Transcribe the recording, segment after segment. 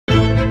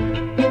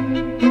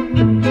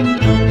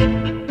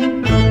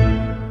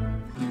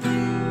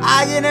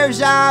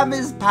Parsha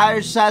is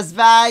Parshas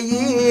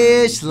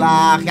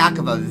Vayishlach.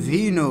 Yaakov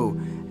Avinu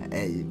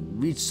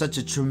reached such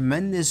a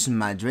tremendous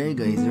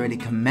madrega. He's already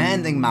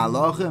commanding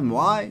malachim.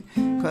 Why?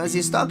 Because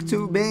he stuck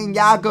to being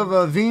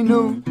Yaakov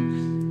Avinu,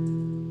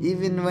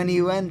 even when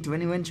he went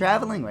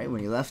traveling. Right, when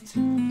he left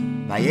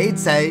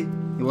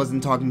Vayetze, he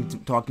wasn't talking to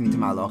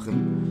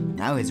malachim.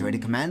 Now he's already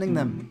commanding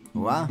them.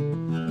 Wow!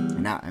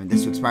 And now,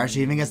 this week's parsha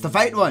even gets to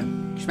fight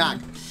one.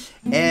 Shmak.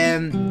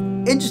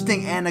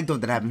 Interesting anecdote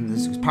that happened in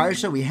this week's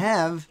parsha. We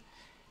have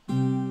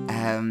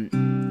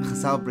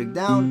Chazal break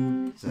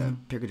down, it's a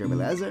Pirkei Rabbi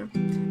Eliezer,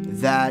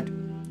 that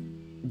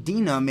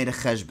Dinah made a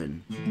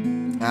cheshbon.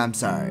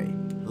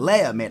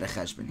 Leah made a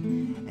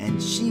cheshbon,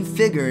 and she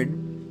figured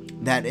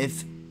that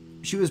if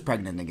she was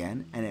pregnant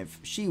again, and if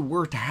she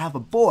were to have a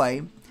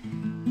boy,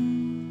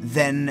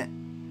 then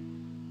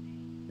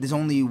there's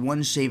only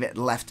one shevet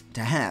left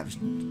to have.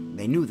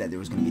 They knew that there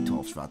was going to be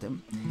 12 shvatim,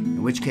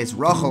 in which case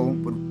Rachel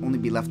would only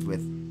be left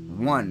with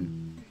one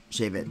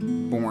shevet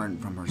born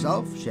from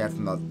herself. She had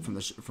from her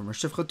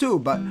shifcha too,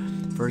 but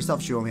for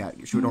herself she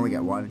would only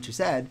get one. And she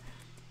said,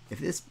 if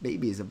this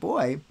baby is a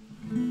boy,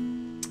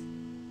 then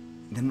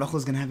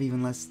Rachel's going to have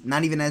even less,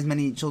 not even as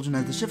many children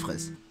as the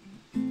shifchas.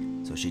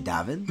 So she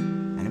davened,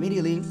 and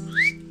immediately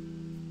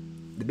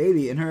the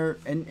baby in her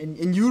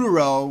in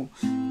utero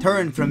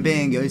turned from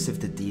being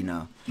Yosef to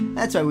Dinah.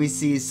 That's why we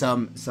see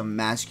some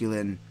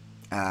masculine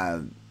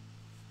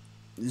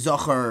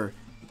zocher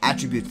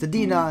attributes to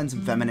Dinah and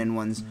some feminine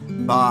ones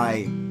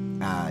by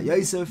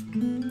Yosef.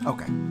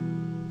 Okay.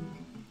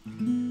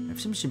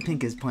 If Shimshon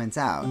Pincus points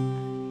out,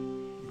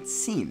 it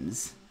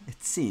seems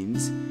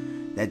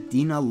that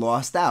Dinah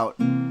lost out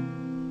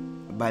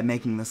by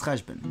making this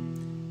cheshbon.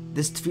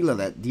 This tefillah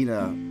that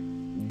Dinah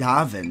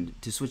davened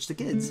to switch the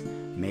kids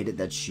made it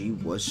that she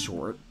was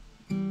short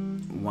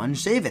one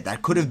shevet.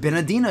 That could have been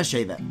a Dinah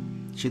shevet.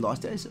 She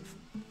lost Yosef.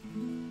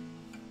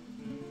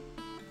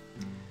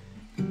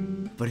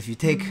 But if you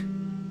take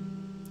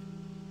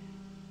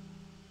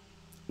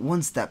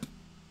one step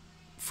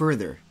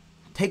further,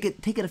 take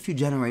it a few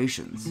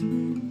generations,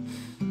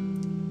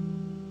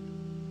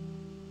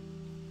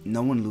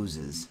 no one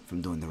loses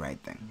from doing the right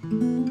thing.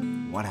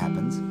 What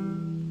happens?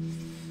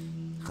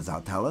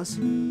 Chazal tell us,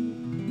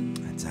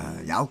 it's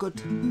a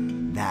Yalkut,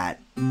 that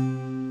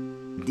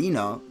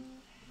Dinah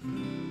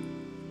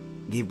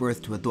gave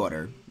birth to a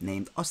daughter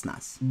named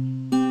Osnas.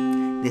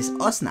 This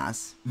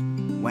Osnas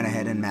went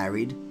ahead and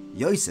married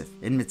Yosef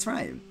in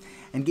Mitzrayim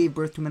and gave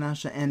birth to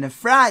Menashe and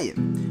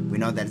Ephraim. We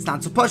know that it's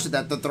not supposed to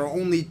that there are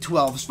only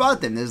 12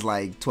 Shvatim. There's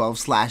like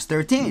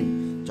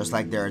 12/13. Just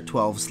like there are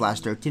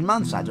 12/13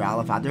 months, Adar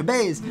Aleph, Adar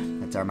Beis.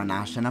 That's our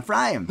Menashe and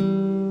Ephraim.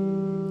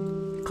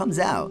 It comes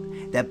out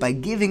that by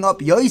giving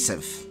up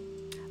Yosef,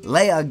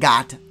 Leah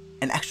got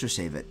an extra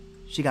shevet.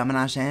 She got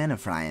Menashe and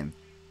Ephraim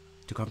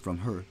to come from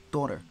her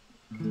daughter.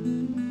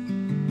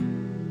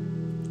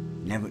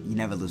 You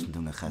never lose from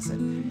doing a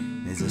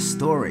chesed. There's a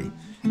story.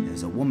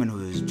 There's a woman who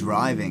is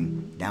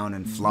driving down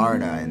in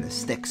Florida in the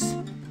sticks,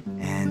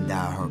 and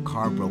her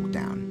car broke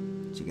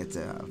down. She gets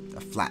a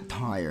flat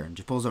tire, and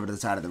she pulls over to the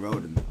side of the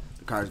road, and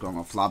the car is going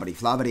all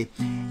flobbity,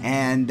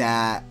 and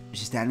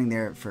she's standing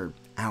there for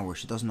hours.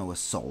 She doesn't know a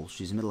soul.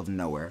 She's in the middle of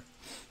nowhere.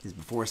 This is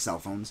before cell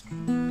phones.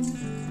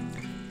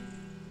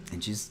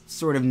 And she's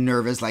sort of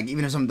nervous, like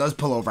even if someone does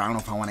pull over, I don't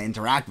know if I want to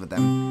interact with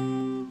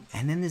them.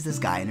 And then there's this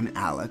guy named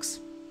Alex,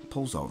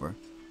 pulls over,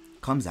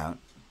 comes out,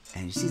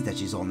 and he sees that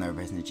she's all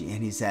nervous, and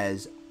he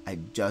says, I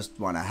just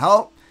want to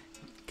help.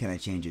 Can I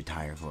change your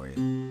tire for you?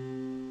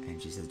 And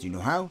she says, do you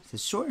know how? He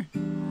says, sure.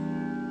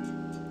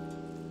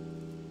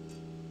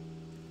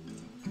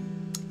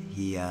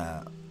 He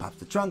pops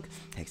the trunk,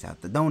 takes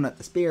out the donut,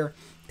 the spear,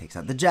 takes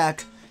out the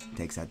jack,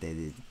 picks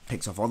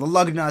off all the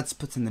lug nuts,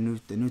 puts in the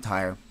new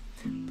tire,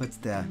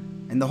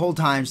 and the whole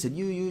time she said,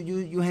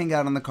 you hang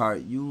out on the car,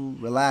 you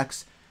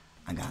relax,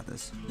 I got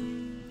this.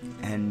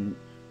 And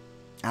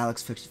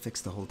Alex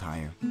fixed the whole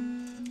tire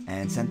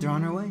and sent her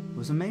on her way. It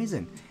was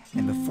amazing.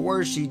 And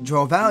before she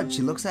drove out,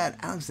 she looks at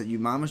Alex and said,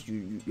 you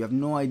have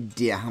no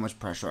idea how much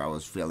pressure I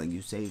was feeling.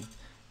 You saved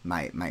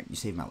my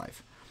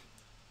life.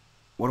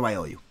 What do I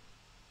owe you?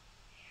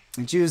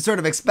 And she was sort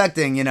of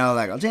expecting,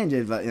 like, I'll change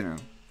it, but, at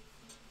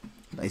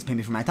least pay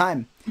me for my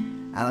time.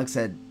 Alex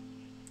said,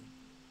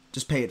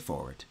 just pay it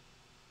forward.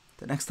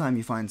 The next time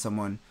you find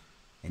someone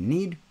in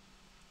need,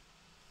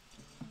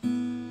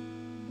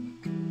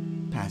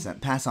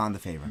 pass on the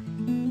favor.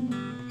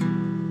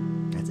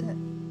 That's it.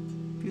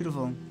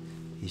 Beautiful.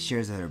 He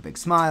shares with her a big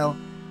smile,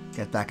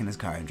 gets back in his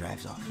car and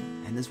drives off.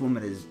 And this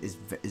woman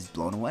is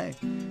blown away.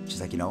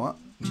 She's like, you know what?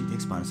 She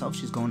takes upon herself.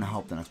 She's going to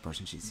help the next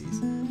person she sees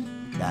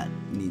that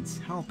needs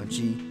help. And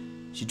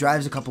she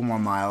drives a couple more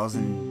miles,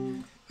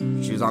 and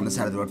she was on the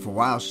side of the road for a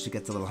while. She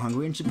gets a little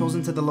hungry, and she pulls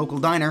into the local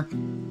diner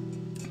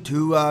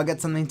to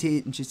get something to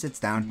eat. And she sits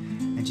down,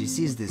 and she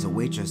sees there's a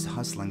waitress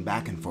hustling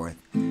back and forth.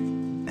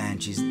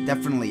 And she's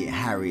definitely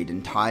harried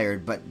and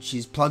tired, but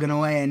she's plugging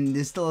away, and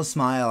there's still a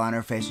smile on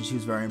her face, and she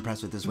was very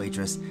impressed with this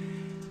waitress.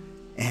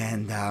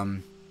 And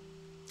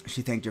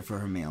She thanked her for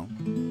her meal,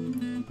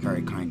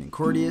 very kind and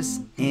courteous,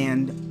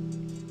 and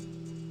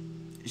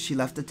she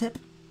left a tip.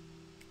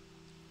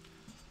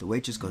 The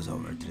waitress goes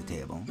over to the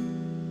table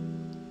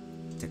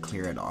to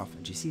clear it off,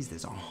 and she sees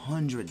there's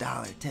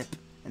 $100 tip,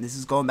 and this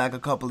is going back a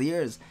couple of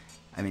years.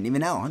 I mean, even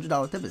now,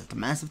 $100 tip is a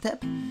massive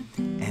tip,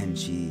 and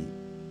she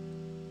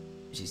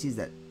sees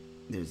that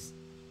there's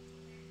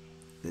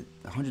the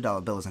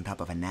 $100 bill is on top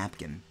of a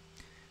napkin,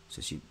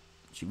 so she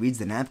reads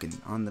the napkin.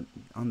 On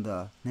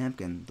the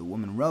napkin, the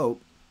woman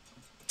wrote,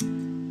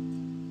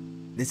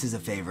 "This is a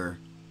favor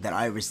that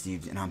I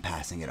received, and I'm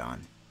passing it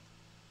on.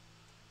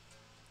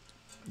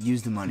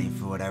 Use the money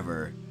for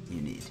whatever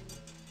you need."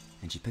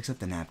 And she picks up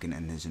the napkin,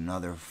 and there's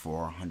another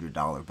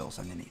 $400 bills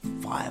underneath.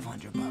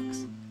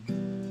 $500.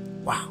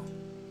 Wow.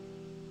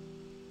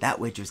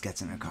 That waitress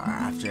gets in her car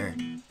after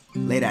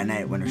late at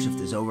night when her shift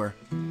is over,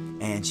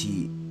 and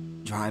she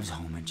drives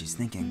home, and she's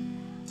thinking,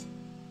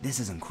 this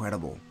is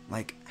incredible.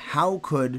 Like, how could